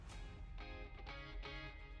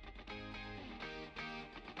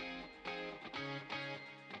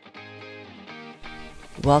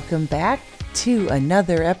Welcome back to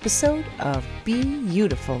another episode of Be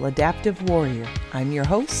Beautiful Adaptive Warrior. I'm your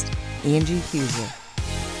host, Angie Huser.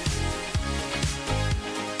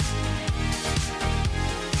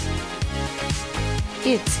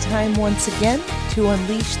 It's time once again to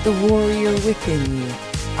unleash the warrior within you.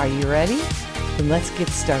 Are you ready? Then let's get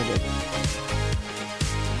started.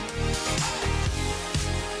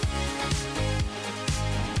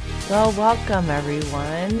 Well, welcome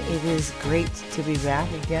everyone. It is great to be back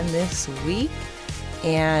again this week.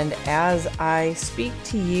 And as I speak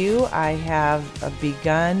to you, I have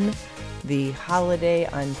begun the holiday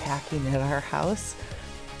unpacking at our house.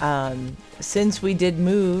 Since we did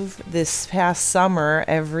move this past summer,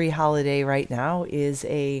 every holiday right now is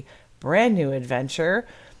a brand new adventure.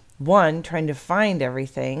 One, trying to find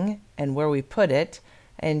everything and where we put it.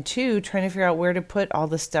 And two, trying to figure out where to put all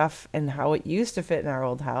the stuff and how it used to fit in our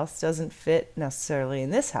old house doesn't fit necessarily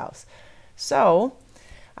in this house. So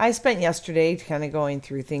I spent yesterday kind of going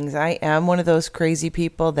through things. I am one of those crazy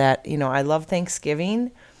people that, I love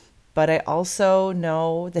Thanksgiving, but I also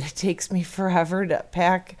know that it takes me forever to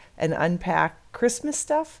pack and unpack Christmas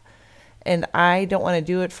stuff. And I don't want to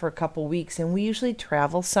do it for a couple weeks. And we usually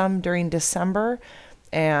travel some during December.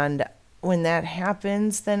 And when that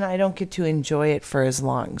happens, then I don't get to enjoy it for as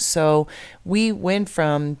long. So we went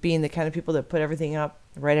from being the kind of people that put everything up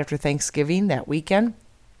right after Thanksgiving that weekend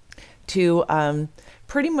to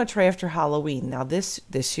pretty much right after Halloween. Now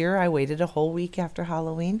this year I waited a whole week after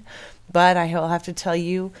Halloween, but I will have to tell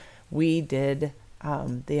you, we did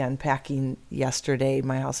the unpacking yesterday.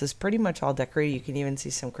 My house is pretty much all decorated. You can even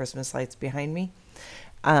see some Christmas lights behind me.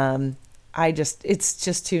 It's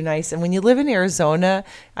just too nice. And when you live in Arizona,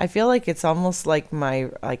 I feel like it's almost like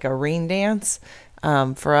a rain dance.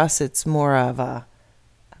 For us, it's more of a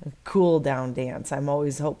cool down dance. I'm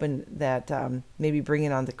always hoping that maybe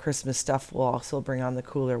bringing on the Christmas stuff will also bring on the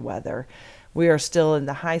cooler weather. We are still in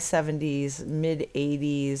the high 70s, mid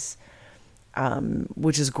 80s,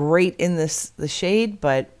 which is great in the shade.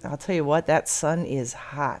 But I'll tell you what, that sun is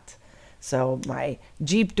hot. So my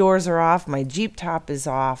Jeep doors are off, my Jeep top is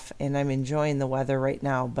off, and I'm enjoying the weather right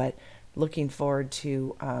now, but looking forward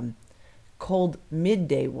to cold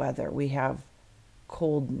midday weather. We have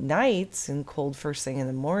cold nights and cold first thing in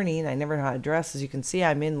the morning. I never know how to dress. As you can see,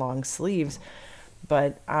 I'm in long sleeves,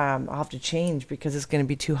 but I'll have to change because it's going to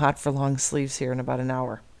be too hot for long sleeves here in about an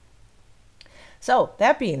hour. So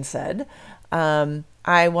that being said, I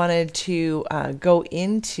wanted to go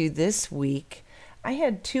into this week. I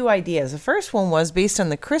had two ideas. The first one was based on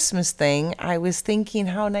the Christmas thing. I was thinking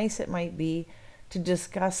how nice it might be to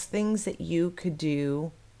discuss things that you could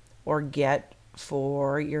do or get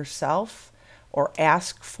for yourself or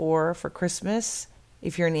ask for Christmas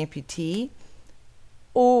if you're an amputee,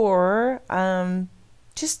 or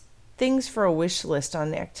just things for a wish list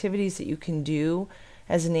on activities that you can do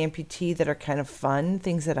as an amputee that are kind of fun,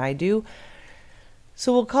 things that I do.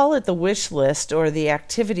 So we'll call it the wish list or the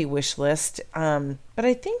activity wish list. But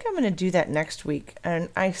I think I'm going to do that next week. And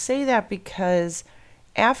I say that because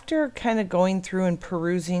after kind of going through and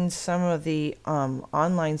perusing some of the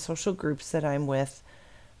online social groups that I'm with,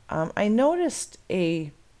 I noticed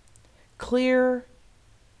a clear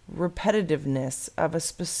repetitiveness of a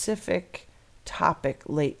specific topic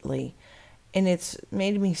lately. And it's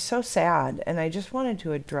made me so sad. And I just wanted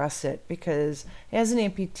to address it because as an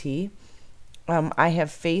amputee, I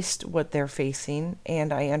have faced what they're facing,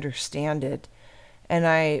 and I understand it. And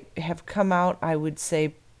I have come out, I would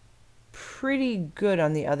say, pretty good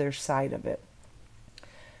on the other side of it.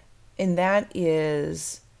 And that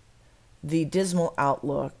is the dismal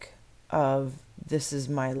outlook of this is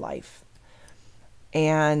my life.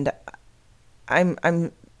 And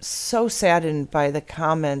I'm so saddened by the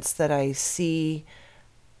comments that I see.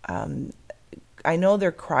 I know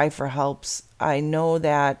their cry for helps. I know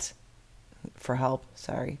that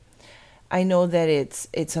I know that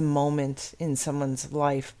it's a moment in someone's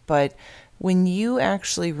life, but when you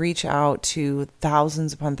actually reach out to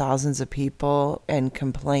thousands upon thousands of people and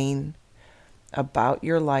complain about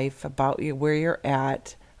your life, about where you're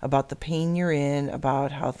at, about the pain you're in,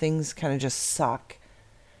 about how things kind of just suck,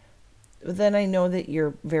 then I know that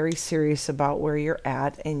you're very serious about where you're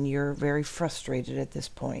at and you're very frustrated at this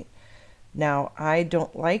point. Now, I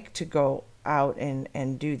don't like to go out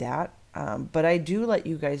and do that. But I do let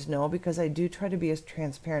you guys know because I do try to be as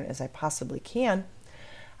transparent as I possibly can.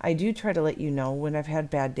 I do try to let you know when I've had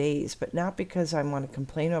bad days, but not because I want to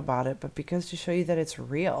complain about it, but because to show you that it's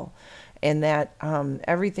real and that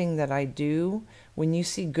everything that I do, when you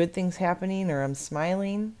see good things happening or I'm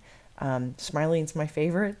smiling, smiling's my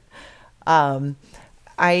favorite. It's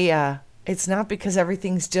not because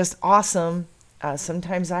everything's just awesome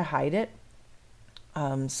Sometimes I hide it.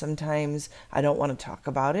 Sometimes I don't want to talk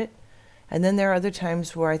about it. And then there are other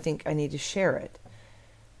times where I think I need to share it.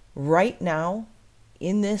 Right now,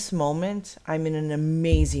 in this moment, I'm in an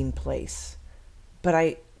amazing place. But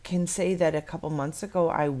I can say that a couple months ago,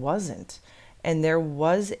 I wasn't. And there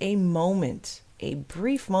was a moment, a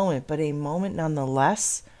brief moment, but a moment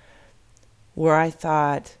nonetheless, where I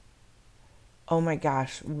thought, oh my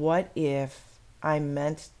gosh, what if I'm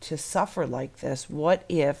meant to suffer like this? What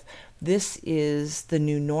if this is the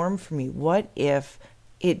new norm for me? What if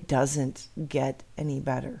it doesn't get any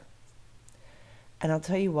better? And I'll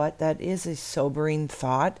tell you what, that is a sobering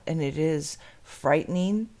thought, and it is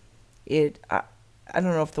frightening. I don't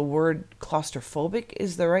know if the word claustrophobic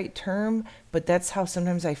is the right term, but that's how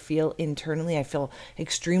sometimes I feel internally. I feel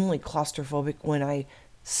extremely claustrophobic when I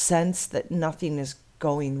sense that nothing is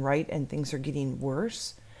going right and things are getting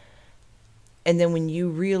worse. And then when you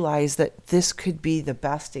realize that this could be the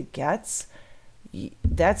best it gets,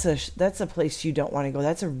 that's a place you don't want to go.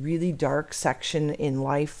 That's a really dark section in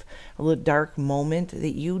life, a little dark moment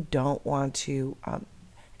that you don't want to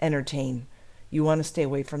entertain. You want to stay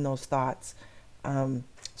away from those thoughts.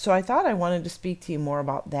 So I thought I wanted to speak to you more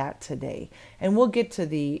about that today, and we'll get to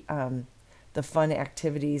the fun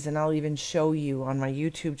activities, and I'll even show you on my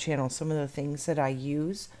YouTube channel some of the things that I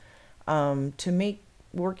use to make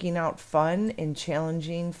working out fun and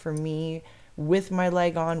challenging for me, with my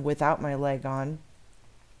leg on, without my leg on.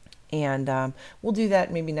 And we'll do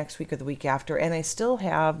that maybe next week or the week after. And I still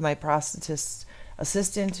have my prosthetist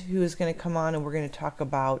assistant who is going to come on, and we're going to talk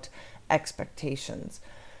about expectations.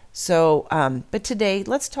 So, but today,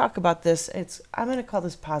 let's talk about this. I'm going to call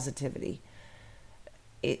this positivity.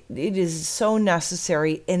 It is so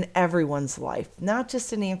necessary in everyone's life, not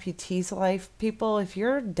just an amputee's life. People, if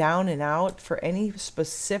you're down and out for any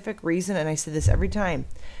specific reason, and I say this every time,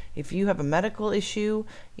 if you have a medical issue,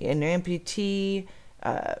 an amputee,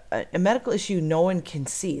 a medical issue no one can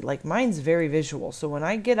see, like mine's very visual. So when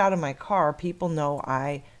I get out of my car, people know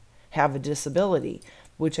I have a disability,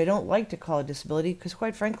 which I don't like to call a disability because,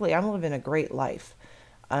 quite frankly, I'm living a great life.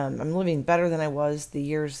 I'm living better than I was the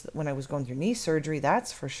years when I was going through knee surgery,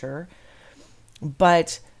 that's for sure.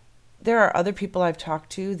 But there are other people I've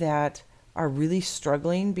talked to that are really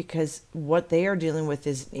struggling because what they are dealing with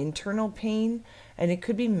is internal pain, and it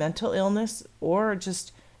could be mental illness or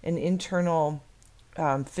just an internal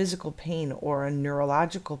physical pain or a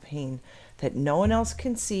neurological pain that no one else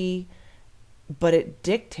can see, but it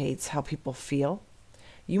dictates how people feel.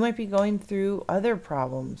 You might be going through other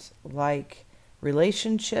problems like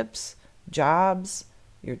relationships, jobs,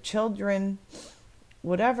 your children,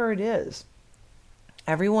 whatever it is.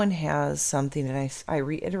 Everyone has something, and I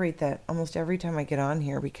reiterate that almost every time I get on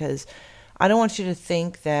here because I don't want you to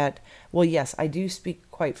think that, well, yes, I do speak,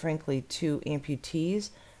 quite frankly, to amputees,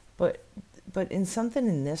 but in something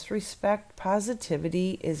in this respect,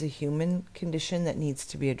 positivity is a human condition that needs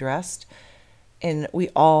to be addressed. And we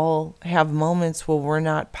all have moments where we're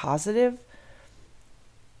not positive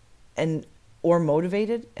or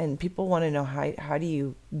motivated, and people want to know how do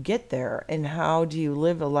you get there, and how do you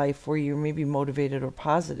live a life where you're maybe motivated or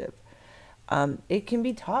positive. It can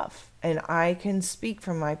be tough, and I can speak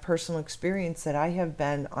from my personal experience that I have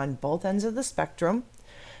been on both ends of the spectrum,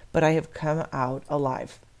 but I have come out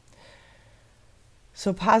alive.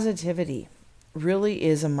 So positivity really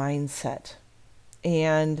is a mindset,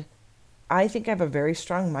 and I think I have a very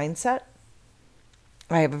strong mindset.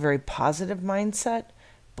 I have a very positive mindset,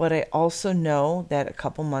 but I also know that a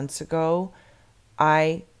couple months ago,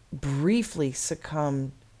 I briefly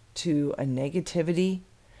succumbed to a negativity,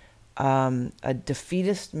 a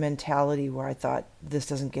defeatist mentality where I thought, this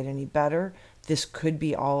doesn't get any better. This could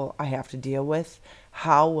be all I have to deal with.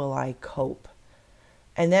 How will I cope?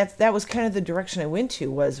 And that was kind of the direction I went to,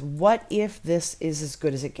 was what if this is as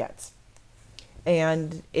good as it gets?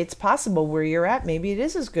 And it's possible where you're at, maybe it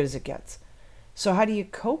is as good as it gets. So how do you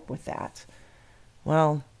cope with that?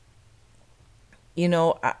 Well,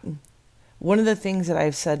 one of the things that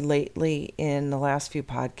I've said lately in the last few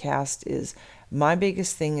podcasts is my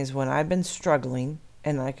biggest thing is when I've been struggling,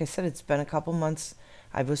 and like I said, it's been a couple months,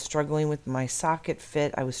 I was struggling with my socket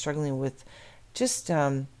fit. I was struggling with just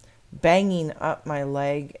banging up my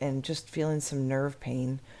leg and just feeling some nerve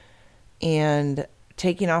pain, and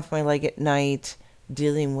taking off my leg at night,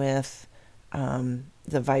 dealing with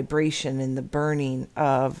the vibration and the burning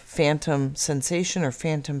of phantom sensation or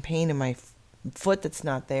phantom pain in my foot that's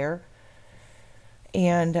not there.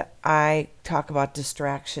 And I talk about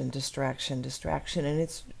distraction, and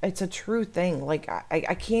it's a true thing. Like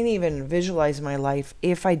I can't even visualize my life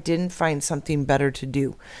if I didn't find something better to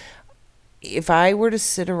do. if I were to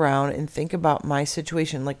sit around and think about my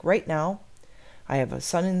situation, like right now, I have a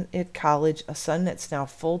son at college, a son that's now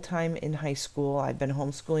full time in high school. I've been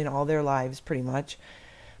homeschooling all their lives pretty much.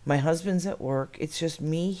 My husband's at work. It's just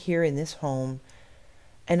me here in this home.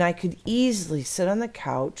 And I could easily sit on the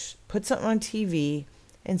couch, put something on TV,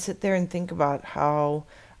 and sit there and think about how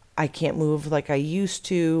I can't move like I used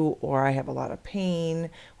to, or I have a lot of pain,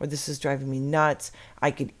 or this is driving me nuts.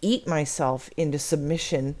 I could eat myself into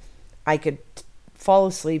submission. I could fall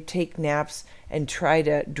asleep, take naps, and try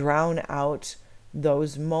to drown out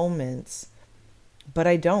those moments. But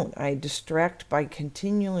I don't. I distract by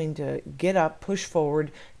continuing to get up, push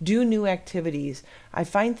forward, do new activities. I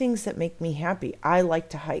find things that make me happy. I like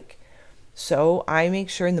to hike. So I make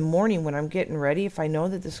sure in the morning when I'm getting ready, if I know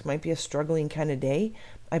that this might be a struggling kind of day,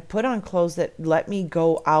 I put on clothes that let me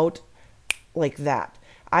go out like that.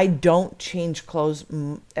 I don't change clothes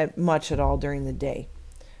much at all during the day.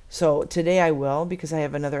 So today I will, because I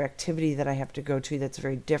have another activity that I have to go to that's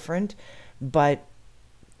very different. But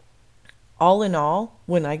all in all,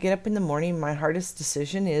 when I get up in the morning, my hardest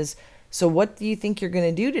decision is, so what do you think you're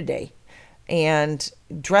going to do today? And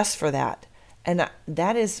dress for that. And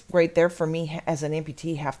that is right there for me as an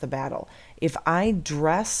amputee, half the battle. If I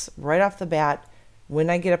dress right off the bat when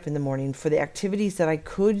I get up in the morning for the activities that I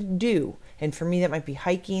could do, and for me that might be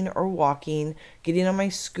hiking or walking, getting on my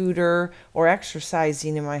scooter, or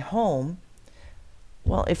exercising in my home,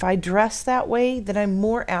 well, if I dress that way, then I'm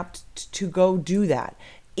more apt to go do that.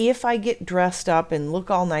 If I get dressed up and look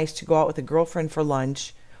all nice to go out with a girlfriend for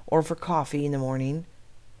lunch or for coffee in the morning,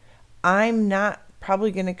 I'm not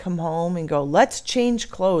probably going to come home and go, let's change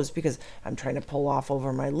clothes, because I'm trying to pull off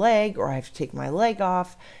over my leg, or I have to take my leg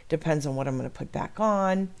off. Depends on what I'm going to put back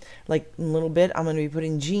on. Like in a little bit, I'm going to be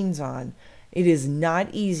putting jeans on. It is not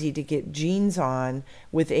easy to get jeans on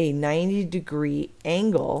with a 90-degree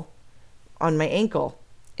angle on my ankle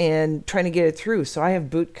and trying to get it through. So I have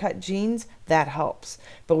boot cut jeans. That helps.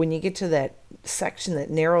 But when you get to that section that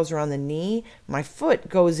narrows around the knee, my foot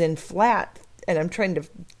goes in flat and I'm trying to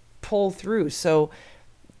pull through. So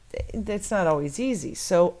that's not always easy.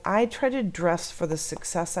 So I try to dress for the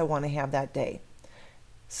success I want to have that day.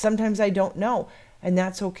 Sometimes I don't know, and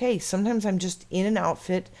that's okay. Sometimes I'm just in an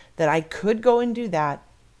outfit that I could go and do that,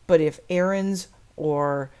 but if errands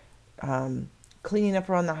or cleaning up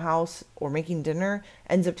around the house or making dinner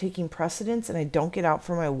ends up taking precedence and I don't get out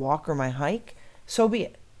for my walk or my hike, so be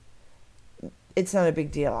it. It's not a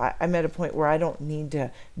big deal. I'm at a point where I don't need to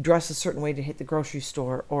dress a certain way to hit the grocery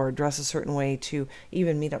store or dress a certain way to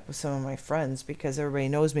even meet up with some of my friends, because everybody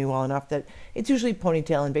knows me well enough that it's usually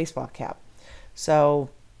ponytail and baseball cap. So,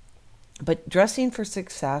 but dressing for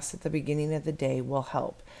success at the beginning of the day will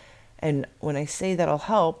help. And when I say that'll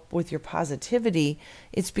help with your positivity,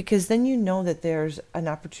 it's because then you know that there's an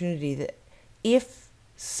opportunity that if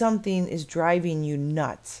something is driving you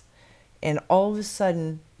nuts and all of a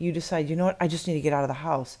sudden you decide, you know what, I just need to get out of the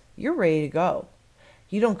house, you're ready to go.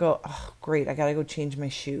 You don't go, oh, great, I got to go change my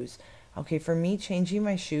shoes. Okay, for me, changing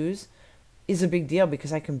my shoes is a big deal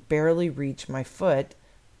because I can barely reach my foot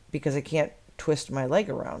because I can't twist my leg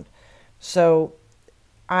around. So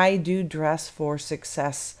I do dress for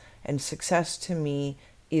success. And success to me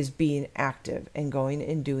is being active and going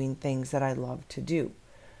and doing things that I love to do.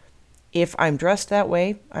 If I'm dressed that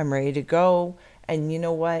way, I'm ready to go. And you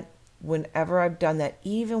know what? Whenever I've done that,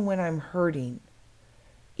 even when I'm hurting,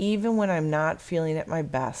 even when I'm not feeling at my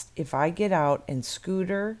best, if I get out and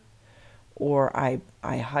scooter or I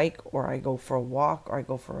hike or I go for a walk or I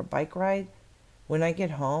go for a bike ride, when I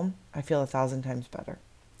get home, I feel 1,000 times better.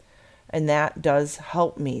 And that does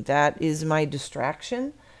help me. That is my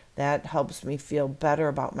distraction. That helps me feel better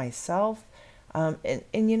about myself. And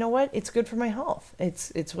you know what? It's good for my health.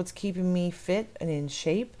 It's what's keeping me fit and in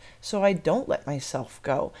shape, so I don't let myself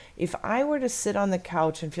go. If I were to sit on the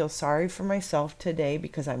couch and feel sorry for myself today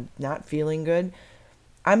because I'm not feeling good,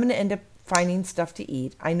 I'm going to end up finding stuff to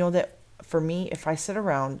eat. I know that for me, if I sit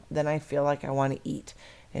around, then I feel like I want to eat.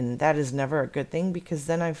 And that is never a good thing because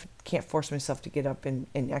then I can't force myself to get up and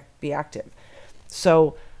be active.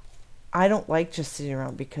 So I don't like just sitting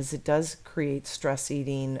around because it does create stress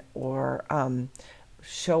eating or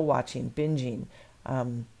show watching, binging.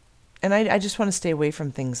 And I just want to stay away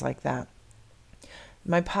from things like that.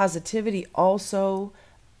 My positivity also,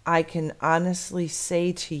 I can honestly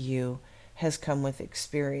say to you, has come with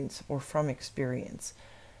experience or from experience.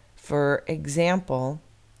 For example,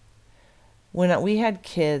 when we had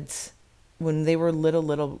kids, when they were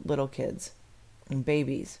little kids and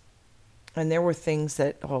babies, and there were things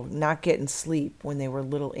that, not getting sleep when they were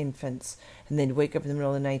little infants, and they'd wake up in the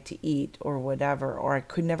middle of the night to eat or whatever, or I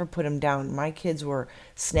could never put them down. My kids were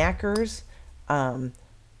snackers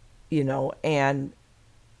and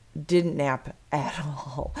didn't nap at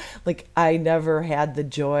all. Like, I never had the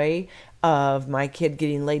joy of my kid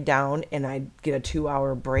getting laid down and I'd get a 2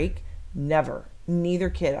 hour break. Never. Neither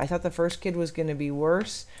kid. I thought the first kid was going to be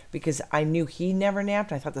worse because I knew he never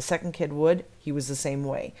napped. I thought the second kid would. He was the same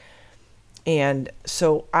way. And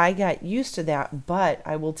so I got used to that. But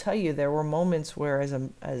I will tell you, there were moments where as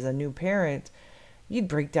a new parent, you'd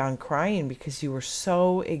break down crying because you were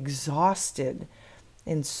so exhausted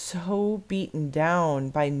and so beaten down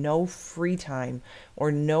by no free time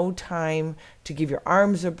or no time to give your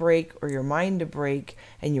arms a break or your mind a break,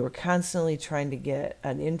 and you were constantly trying to get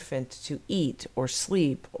an infant to eat or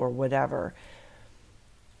sleep or whatever.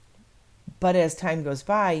 But as time goes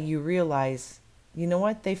by, you realize, you know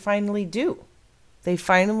what? They finally do. They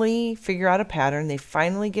finally figure out a pattern. They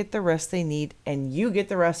finally get the rest they need, and you get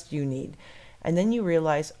the rest you need. And then you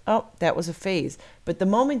realize, oh, that was a phase. But the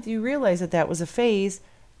moment you realize that that was a phase,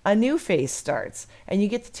 a new phase starts. And you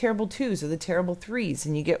get the terrible twos or the terrible threes.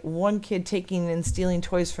 And you get one kid taking and stealing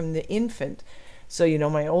toys from the infant. So,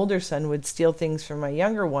 my older son would steal things from my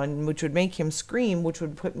younger one, which would make him scream, which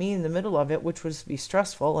would put me in the middle of it, which would be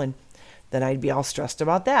stressful. And then I'd be all stressed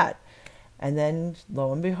about that. And then,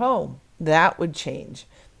 lo and behold, that would change.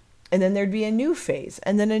 And then there'd be a new phase,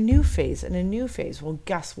 and then a new phase, and a new phase. Well,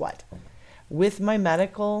 guess what? With my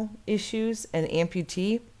medical issues and being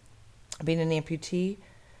an amputee,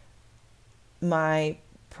 my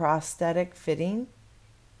prosthetic fitting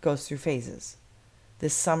goes through phases.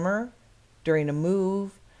 This summer, during a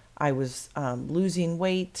move, I was losing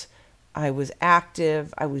weight. I was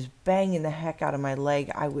active. I was banging the heck out of my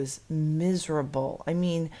leg. I was miserable. I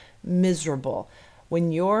mean, miserable.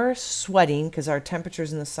 When you're sweating, because our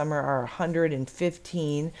temperatures in the summer are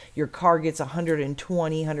 115, your car gets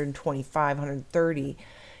 120, 125, 130.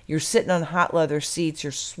 You're sitting on hot leather seats.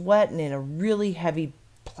 You're sweating in a really heavy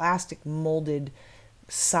plastic molded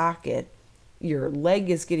socket. Your leg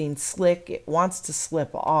is getting slick. It wants to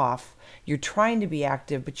slip off. You're trying to be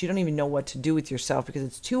active, but you don't even know what to do with yourself because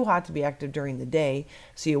it's too hot to be active during the day.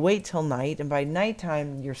 So you wait till night, and by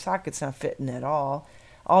nighttime, your socket's not fitting at all.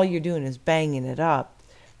 All you're doing is banging it up.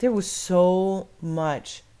 There was so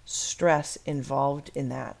much stress involved in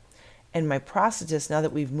that. And my prosthetist, now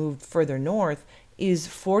that we've moved further north, is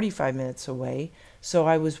 45 minutes away. So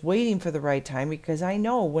I was waiting for the right time because I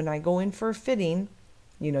know when I go in for a fitting,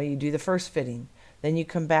 you do the first fitting. Then you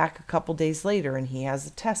come back a couple days later and he has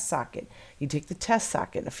the test socket. You take the test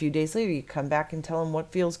socket. A few days later, you come back and tell him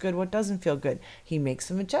what feels good, what doesn't feel good. He makes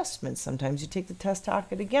some adjustments. Sometimes you take the test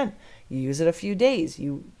socket again. You use it a few days.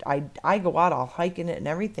 I go out, I'll hike in it and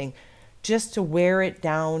everything just to wear it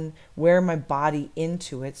down, wear my body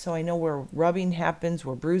into it so I know where rubbing happens,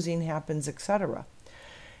 where bruising happens, etc.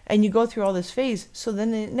 And you go through all this phase. So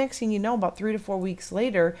then the next thing you know, about 3 to 4 weeks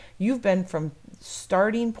later, you've been from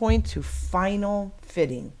starting point to final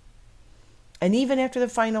fitting. And even after the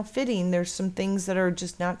final fitting, there's some things that are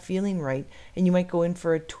just not feeling right. And you might go in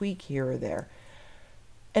for a tweak here or there.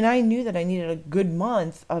 And I knew that I needed a good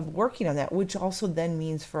month of working on that, which also then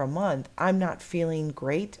means for a month, I'm not feeling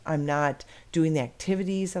great. I'm not doing the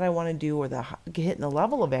activities that I want to do or hitting the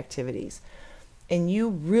level of activities. And you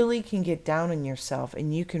really can get down on yourself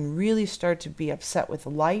and you can really start to be upset with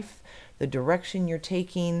life, the direction you're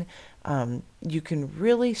taking. You can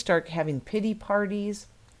really start having pity parties.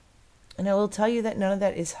 And I will tell you that none of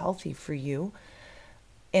that is healthy for you.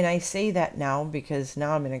 And I say that now because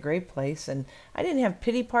now I'm in a great place. And I didn't have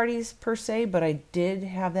pity parties per se, but I did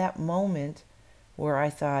have that moment where I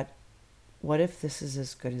thought, what if this is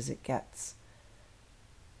as good as it gets?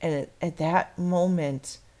 And at that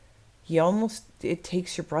moment, it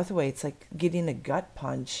takes your breath away. It's like getting a gut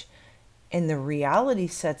punch. And the reality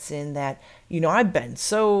sets in that, I've been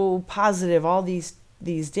so positive all these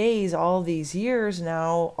days, all these years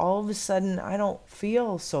now, all of a sudden I don't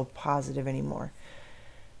feel so positive anymore.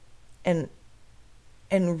 And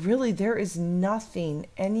really there is nothing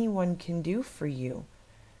anyone can do for you.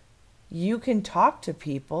 You can talk to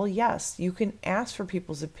people, yes. You can ask for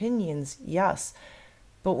people's opinions, yes.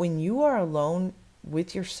 But when you are alone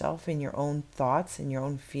with yourself and your own thoughts and your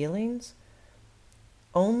own feelings,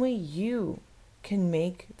 only you can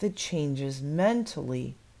make the changes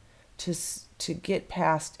mentally to get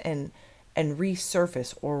past and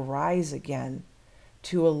resurface or rise again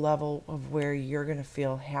to a level of where you're going to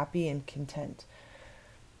feel happy and content.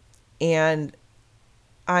 And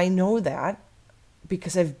I know that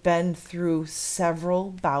because I've been through several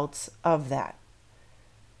bouts of that.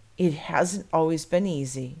 It hasn't always been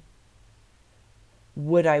easy.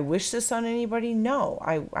 Would I wish this on anybody? No.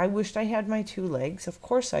 I wished I had my 2 legs. Of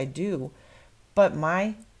course I do. But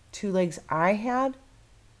my two legs I had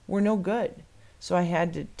were no good. So I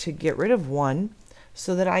had to get rid of one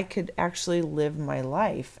so that I could actually live my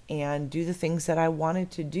life and do the things that I wanted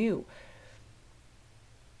to do.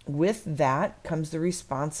 With that comes the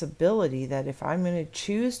responsibility that if I'm going to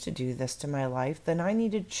choose to do this to my life, then I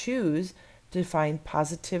need to choose to find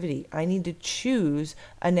positivity. I need to choose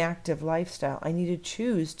an active lifestyle. I need to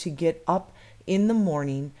choose to get up in the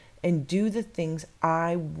morning and do the things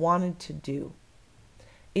I wanted to do.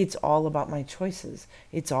 It's all about my choices.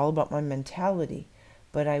 It's all about my mentality.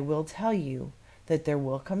 But I will tell you that there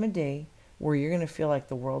will come a day where you're going to feel like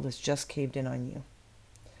the world has just caved in on you.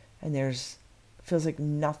 And feels like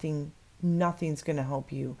nothing's going to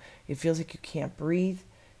help you. It feels like you can't breathe.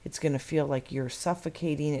 It's going to feel like you're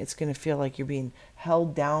suffocating. It's going to feel like you're being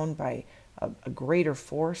held down by a greater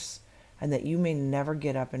force, and that you may never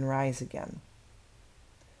get up and rise again.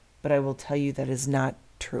 But I will tell you that is not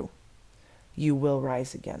true. You will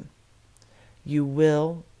rise again. You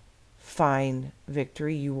will find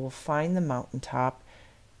victory. You will find the mountaintop.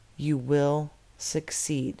 You will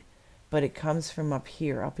succeed. But it comes from up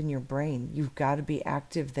here, up in your brain. You've got to be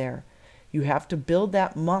active there. You have to build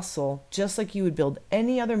that muscle just like you would build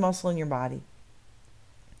any other muscle in your body.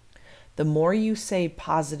 The more you say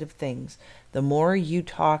positive things, the more you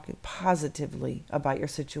talk positively about your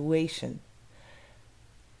situation,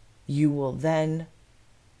 you will then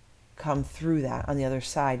come through that on the other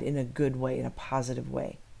side in a good way, in a positive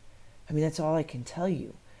way. I mean, that's all I can tell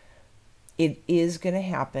you. It is going to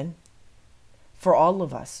happen for all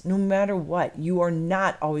of us, no matter what. You are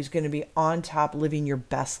not always going to be on top living your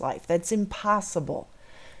best life. That's impossible.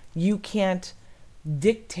 You can't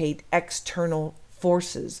dictate external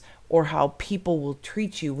forces or how people will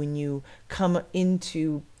treat you when you come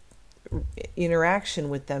into interaction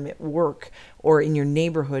with them at work or in your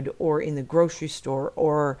neighborhood or in the grocery store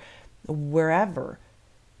or wherever.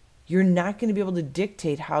 You're not going to be able to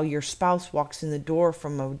dictate how your spouse walks in the door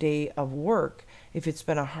from a day of work. If it's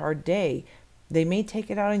been a hard day, they may take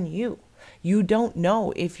it out on you. You don't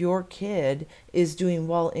know if your kid is doing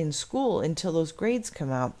well in school until those grades come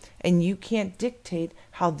out, and you can't dictate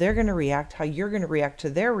how they're going to react, how you're going to react to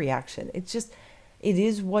their reaction. It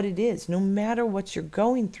is what it is. No matter what you're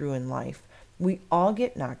going through in life, we all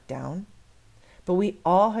get knocked down, but we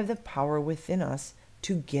all have the power within us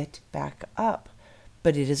to get back up.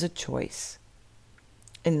 But it is a choice.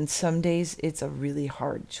 And some days it's a really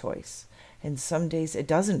hard choice. And some days it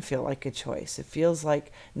doesn't feel like a choice. It feels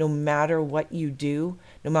like no matter what you do,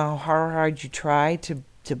 no matter how hard you try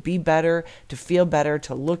to be better, to feel better,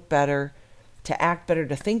 to look better, to act better,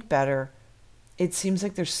 to think better, it seems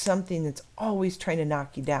like there's something that's always trying to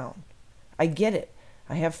knock you down. I get it.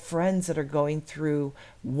 I have friends that are going through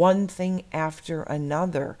one thing after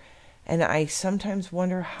another, and I sometimes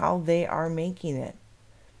wonder how they are making it.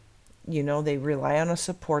 You know, they rely on a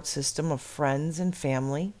support system of friends and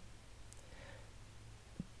family.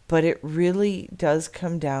 But it really does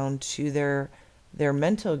come down to their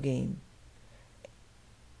mental game.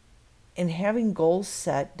 And having goals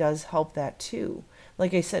set does help that too.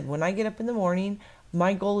 Like I said, when I get up in the morning,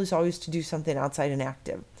 my goal is always to do something outside and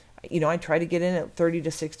active. You know, I try to get in at 30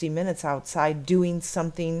 to 60 minutes outside doing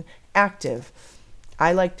something active.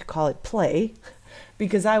 I like to call it play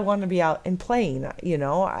because I want to be out and playing. You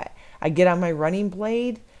know, I get on my running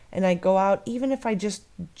blade and I go out, even if I just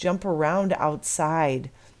jump around outside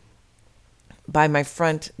by my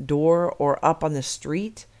front door or up on the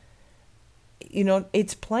street. You know,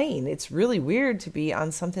 it's playing. It's really weird to be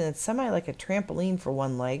on something that's semi like a trampoline for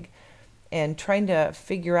one leg and trying to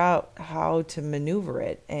figure out how to maneuver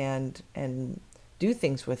it and do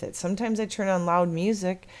things with it. Sometimes I turn on loud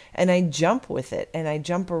music and I jump with it and I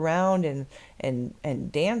jump around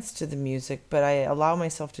and dance to the music, but I allow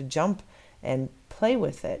myself to jump and play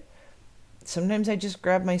with it. Sometimes I just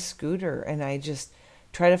grab my scooter and I just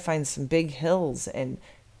try to find some big hills and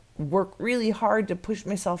work really hard to push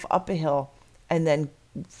myself up a hill and then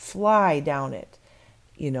fly down it,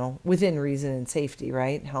 you know, within reason and safety,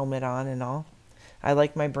 right? Helmet on and all. I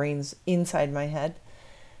like my brains inside my head.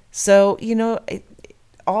 So, you know,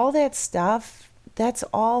 all that stuff, that's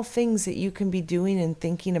all things that you can be doing and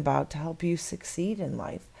thinking about to help you succeed in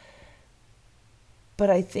life. But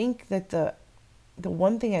I think that the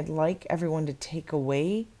one thing I'd like everyone to take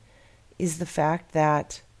away is the fact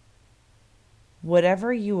that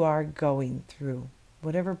whatever you are going through,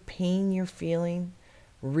 whatever pain you're feeling,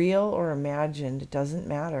 real or imagined, it doesn't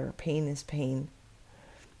matter. Pain is pain.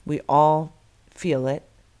 We all feel it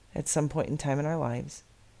at some point in time in our lives.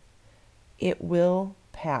 It will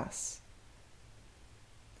pass.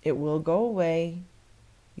 It will go away.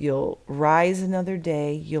 You'll rise another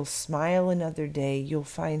day. You'll smile another day. You'll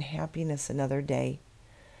find happiness another day.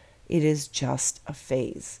 It is just a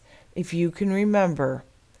phase. If you can remember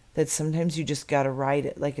that sometimes you just got to ride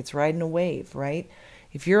it like it's riding a wave, right?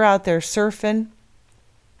 If you're out there surfing,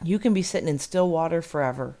 you can be sitting in still water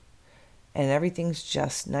forever and everything's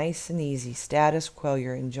just nice and easy, status quo.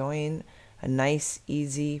 You're enjoying a nice,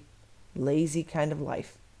 easy, lazy kind of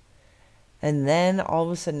life. And then all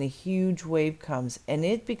of a sudden a huge wave comes and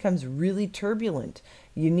it becomes really turbulent.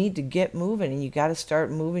 You need to get moving and you got to start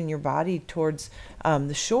moving your body towards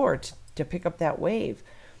the shore to pick up that wave.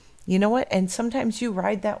 You know what? And sometimes you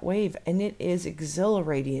ride that wave and it is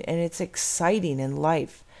exhilarating and it's exciting, and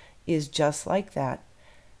life is just like that.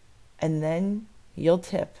 And then you'll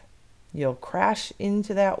tip. You'll crash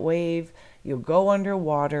into that wave. You'll go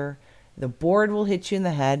underwater. The board will hit you in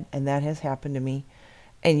the head, and that has happened to me.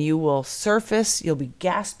 And you will surface, you'll be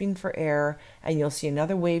gasping for air, and you'll see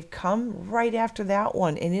another wave come right after that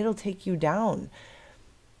one, and it'll take you down.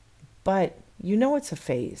 But you know it's a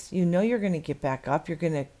phase. You know you're going to get back up. You're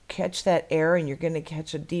going to catch that air, and you're going to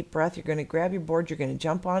catch a deep breath. You're going to grab your board, you're going to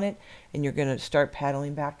jump on it, and you're going to start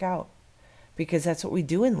paddling back out. Because that's what we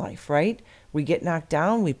do in life, right? We get knocked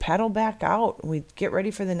down, we paddle back out, and we get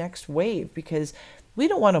ready for the next wave, because we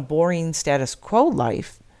don't want a boring status quo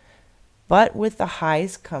life. But with the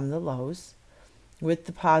highs come the lows. With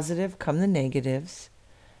the positive come the negatives.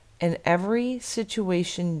 And every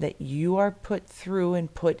situation that you are put through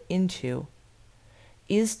and put into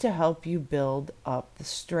is to help you build up the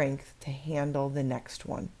strength to handle the next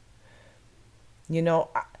one. You know,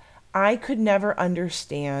 I could never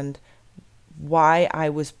understand why I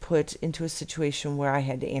was put into a situation where I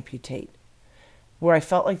had to amputate, where I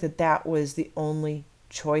felt like that was the only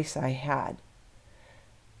choice I had.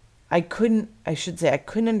 I couldn't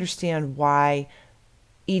understand why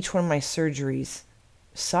each one of my surgeries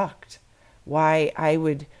sucked. Why I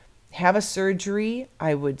would have a surgery,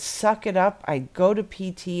 I would suck it up, I'd go to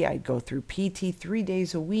PT, I'd go through PT 3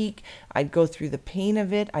 days a week, I'd go through the pain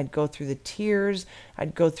of it, I'd go through the tears,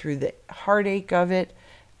 I'd go through the heartache of it,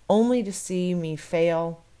 only to see me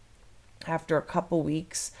fail after a couple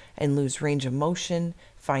weeks and lose range of motion,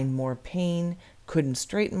 find more pain, couldn't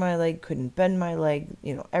straighten my leg, couldn't bend my leg,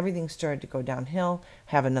 everything started to go downhill,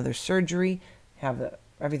 have another surgery,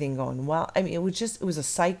 everything going well. I mean, it was a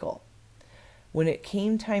cycle. When it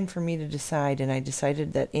came time for me to decide, and I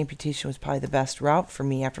decided that amputation was probably the best route for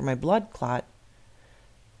me after my blood clot,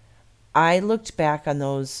 I looked back on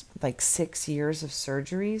those 6 years of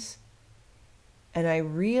surgeries, and I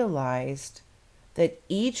realized that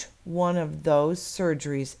each one of those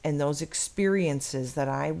surgeries and those experiences that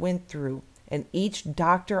I went through, and each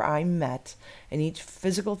doctor I met, and each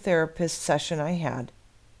physical therapist session I had,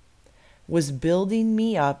 was building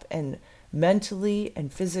me up and mentally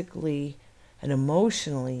and physically and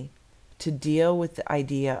emotionally to deal with the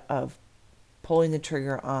idea of pulling the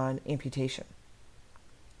trigger on amputation.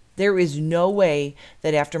 There is no way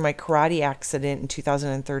that after my karate accident in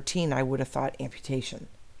 2013, I would have thought amputation.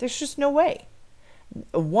 There's just no way.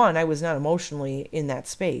 One, I was not emotionally in that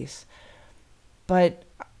space, but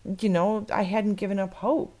I hadn't given up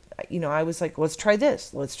hope. I was like, let's try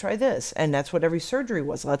this. And that's what every surgery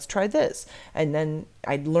was. Let's try this. And then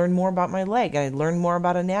I'd learn more about my leg. I'd learn more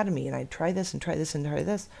about anatomy. And I'd try this and try this and try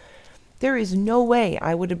this. There is no way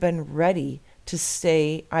I would have been ready to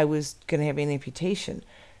say I was going to have an amputation.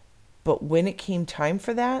 But when it came time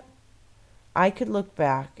for that, I could look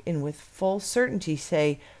back and with full certainty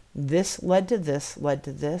say, this led to this,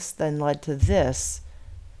 then led to this,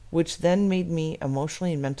 which then made me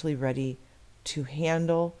emotionally and mentally ready to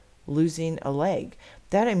handle losing a leg.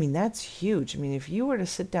 That's huge. If you were to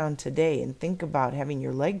sit down today and think about having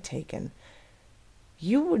your leg taken,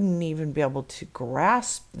 you wouldn't even be able to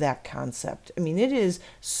grasp that concept. It is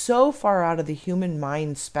so far out of the human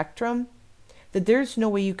mind spectrum that there's no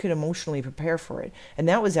way you could emotionally prepare for it. And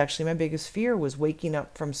that was actually my biggest fear, was waking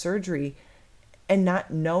up from surgery and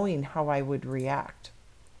not knowing how I would react.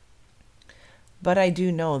 But I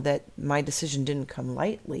do know that my decision didn't come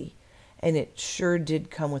lightly, and it sure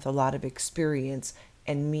did come with a lot of experience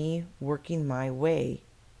and me working my way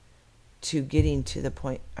to getting to the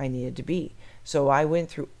point I needed to be. So I went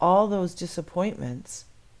through all those disappointments,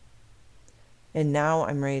 and now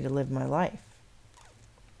I'm ready to live my life.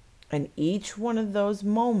 And each one of those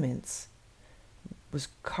moments was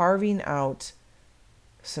carving out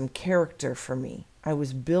some character for me. I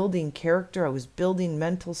was building character. I was building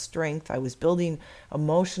mental strength. I was building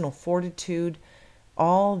emotional fortitude.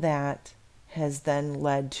 All that has then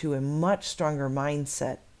led to a much stronger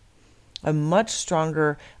mindset, a much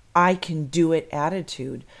stronger I can do it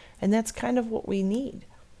attitude. And that's kind of what we need.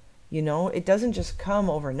 It doesn't just come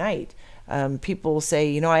overnight. People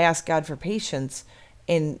say, I asked God for patience,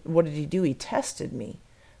 and what did he do? He tested me.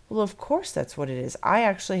 Well, of course that's what it is. I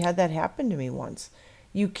actually had that happen to me once.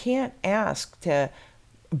 You can't ask to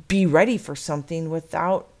be ready for something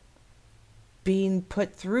without being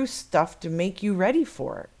put through stuff to make you ready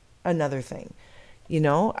for it. Another thing,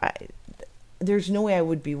 there's no way I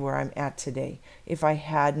would be where I'm at today if I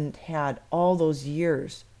hadn't had all those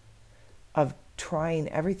years of trying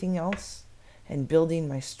everything else and building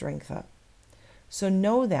my strength up. So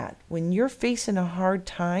know that when you're facing a hard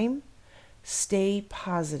time, stay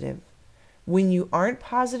positive. When you aren't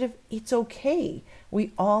positive, it's okay.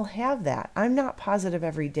 We all have that. I'm not positive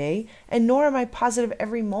every day, and nor am I positive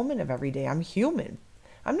every moment of every day. I'm human.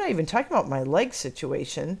 I'm not even talking about my leg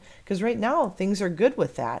situation, because right now things are good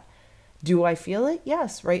with that. Do I feel it?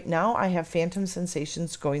 Yes. Right now I have phantom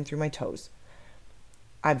sensations going through my toes.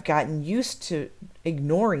 I've gotten used to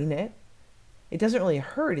ignoring it. It doesn't really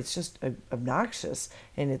hurt. It's just obnoxious,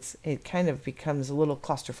 and it kind of becomes a little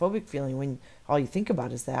claustrophobic feeling when all you think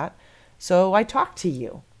about is that. So I talk to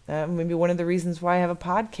you. Maybe one of the reasons why I have a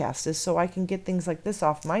podcast is so I can get things like this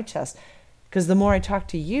off my chest. Because the more I talk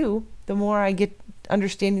to you, the more I get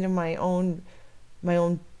understanding of my own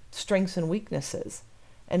strengths and weaknesses.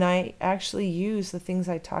 And I actually use the things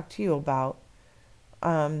I talk to you about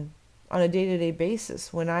on a day-to-day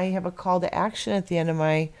basis. When I have a call to action at the end of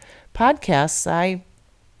my podcasts,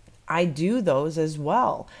 I do those as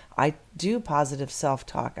well. I do positive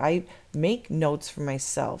self-talk. I make notes for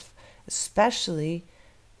myself, especially,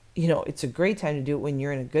 it's a great time to do it when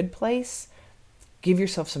you're in a good place. Give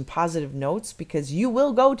yourself some positive notes, because you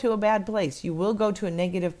will go to a bad place. You will go to a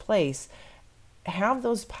negative place. Have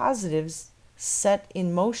those positives set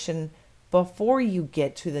in motion before you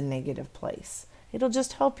get to the negative place. It'll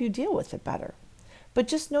just help you deal with it better. But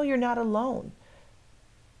just know you're not alone.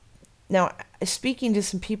 Now, speaking to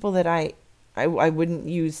some people that I wouldn't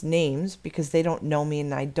use names because they don't know me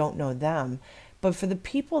and I don't know them. But for the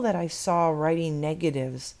people that I saw writing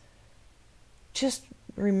negatives, just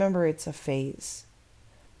remember it's a phase.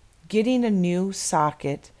 Getting a new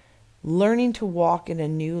socket, learning to walk in a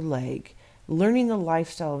new leg, learning the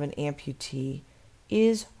lifestyle of an amputee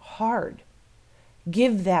is hard.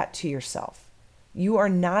 Give that to yourself. You are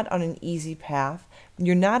not on an easy path.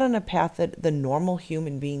 You're not on a path that the normal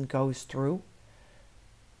human being goes through.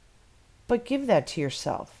 But give that to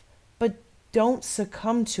yourself. But don't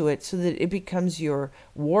succumb to it so that it becomes your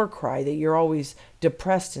war cry, that you're always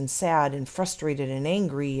depressed and sad and frustrated and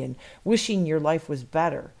angry and wishing your life was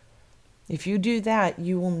better. If you do that,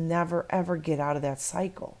 you will never, ever get out of that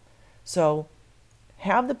cycle. So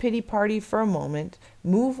have the pity party for a moment,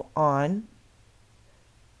 move on.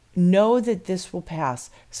 Know that this will pass.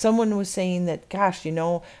 Someone was saying that, gosh,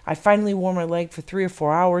 I finally wore my leg for 3 or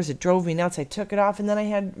 4 hours. It drove me nuts. I took it off and then I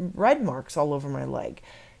had red marks all over my leg.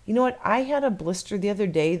 You know what? I had a blister the other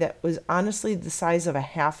day that was honestly the size of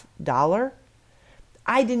 $50.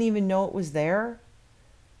 I didn't even know it was there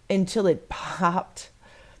until it popped.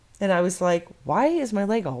 And I was like, why is my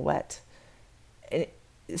leg all wet? And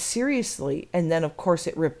seriously. And then, of course,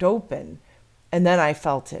 it ripped open. And then I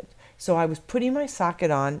felt it. So I was putting my socket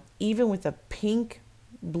on, even with a pink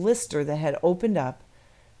blister that had opened up,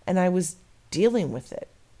 and I was dealing with it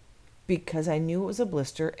because I knew it was a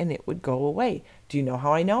blister and it would go away. Do you know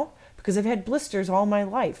how I know? Because I've had blisters all my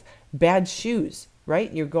life. Bad shoes,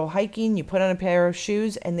 right? You go hiking, you put on a pair of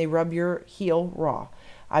shoes, and they rub your heel raw.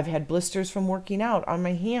 I've had blisters from working out on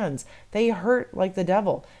my hands. They hurt like the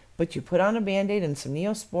devil, but you put on a Band-Aid and some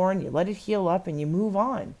Neosporin, you let it heal up, and you move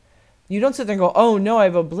on. You don't sit there and go, oh no, I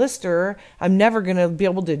have a blister. I'm never going to be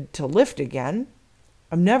able to lift again.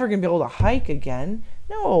 I'm never going to be able to hike again.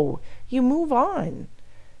 No, you move on.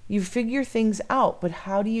 You figure things out. But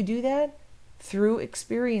how do you do that? Through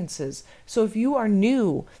experiences. So if you are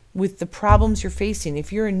new with the problems you're facing,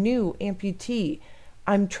 if you're a new amputee,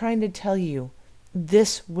 I'm trying to tell you,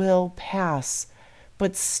 this will pass.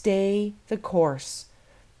 But stay the course.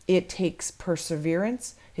 It takes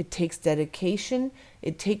perseverance. It takes dedication.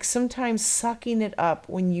 It takes sometimes sucking it up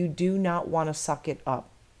when you do not want to suck it up.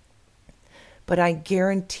 But I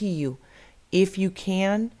guarantee you, if you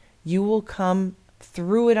can, you will come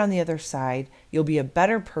through it on the other side. You'll be a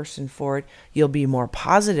better person for it. You'll be a more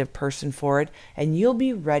positive person for it. And you'll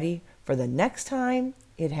be ready for the next time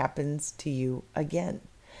it happens to you again.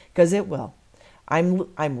 Because it will. I'm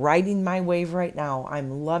riding my wave right now.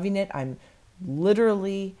 I'm loving it. I'm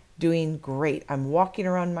literally doing great. I'm walking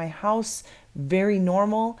around my house very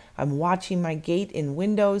normal. I'm watching my gait in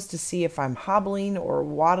windows to see if I'm hobbling or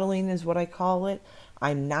waddling is what I call it.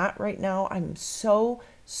 I'm not right now. I'm so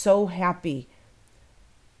happy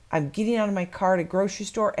I'm getting out of my car at a grocery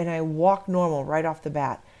store and I walk normal right off the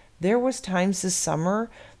bat. There was times this summer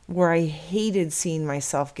where I hated seeing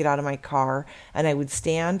myself get out of my car, and I would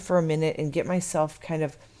stand for a minute and get myself kind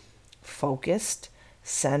of focused,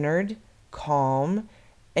 centered, calm,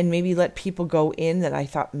 and maybe let people go in that I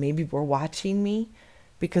thought maybe were watching me,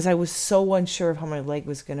 because I was so unsure of how my leg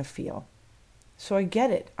was going to feel. So I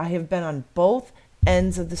get it. I have been on both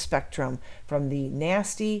ends of the spectrum, from the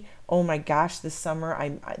nasty, oh my gosh, this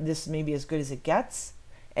summer this may be as good as it gets,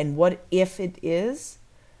 and what if it is,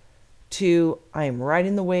 to I am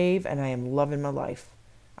riding the wave and I am loving my life.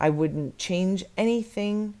 I wouldn't change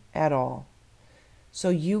anything at all. So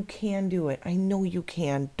you can do it. I know you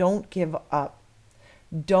can. Don't give up.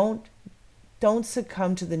 Don't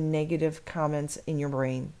succumb to the negative comments in your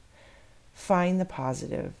brain. Find the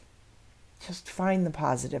positive. Just find the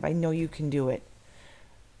positive. I know you can do it.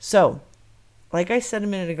 So, like I said a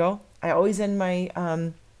minute ago, I always end my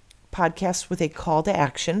podcast with a call to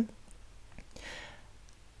action.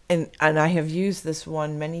 And I have used this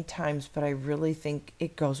one many times, but I really think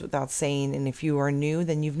it goes without saying. And if you are new,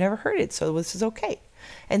 then you've never heard it. So this is okay.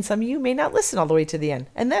 And some of you may not listen all the way to the end,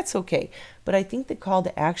 and that's okay. But I think the call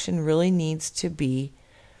to action really needs to be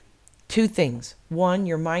two things. One,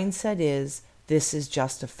 your mindset is, this is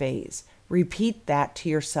just a phase. Repeat that to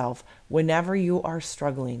yourself whenever you are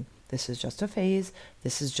struggling. This is just a phase.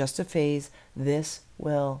 This is just a phase. This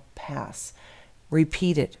will pass.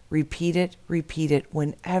 Repeat it, repeat it, repeat it.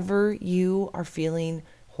 Whenever you are feeling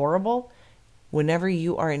horrible, whenever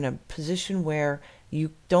you are in a position where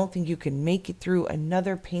you don't think you can make it through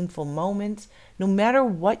another painful moment, no matter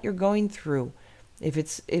what you're going through, if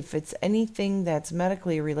it's anything that's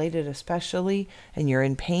medically related especially, and you're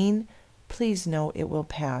in pain, please know it will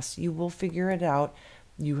pass. You will figure it out.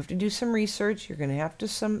 You have to do some research. You're going to have to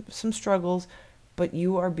some struggles, but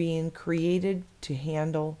you are being created to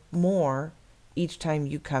handle more each time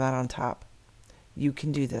you come out on top. You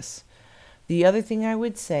can do this. The other thing I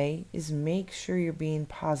would say is make sure you're being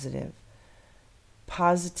positive.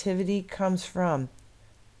 Positivity comes from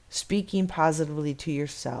speaking positively to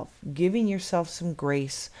yourself, giving yourself some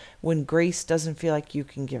grace when grace doesn't feel like you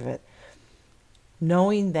can give it,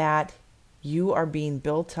 knowing that you are being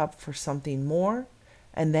built up for something more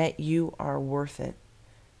and that you are worth it.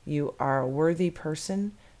 You are a worthy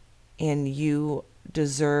person and you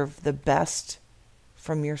deserve the best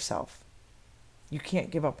from yourself. You can't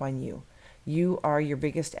give up on you. You are your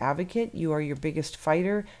biggest advocate. You are your biggest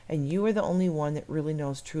fighter, and you are the only one that really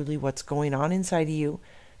knows truly what's going on inside of you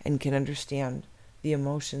and can understand the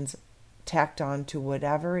emotions tacked on to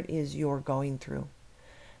whatever it is you're going through.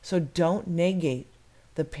 So don't negate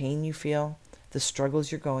the pain you feel, the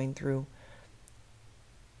struggles you're going through.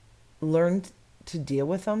 Learn to deal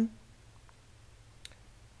with them.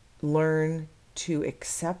 Learn to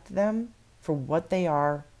accept them for what they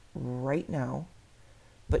are right now,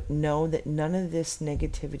 but know that none of this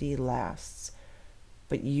negativity lasts.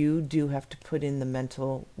 But you do have to put in the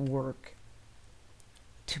mental work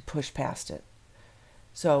to push past it.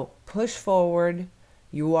 So push forward.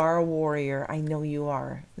 You are a warrior. I know you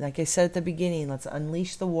are. Like I said at the beginning, let's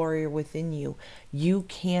unleash the warrior within you. You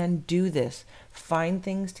can do this. Find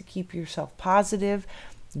things to keep yourself positive.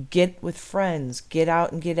 Get with friends, get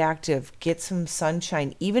out and get active, get some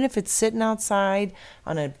sunshine. Even if it's sitting outside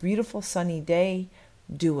on a beautiful sunny day,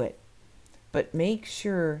 do it. But make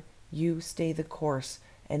sure you stay the course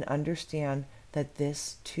and understand that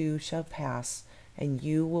this too shall pass and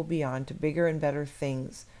you will be on to bigger and better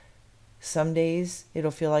things. Some days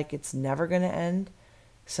it'll feel like it's never going to end.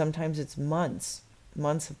 Sometimes it's months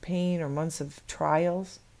of pain or months of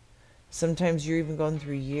trials. Sometimes you're even going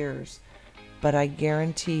through years. But I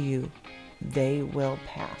guarantee you, they will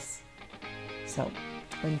pass. So,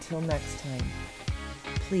 until next time,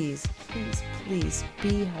 please, please, please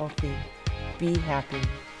be healthy, be happy,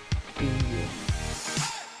 be you.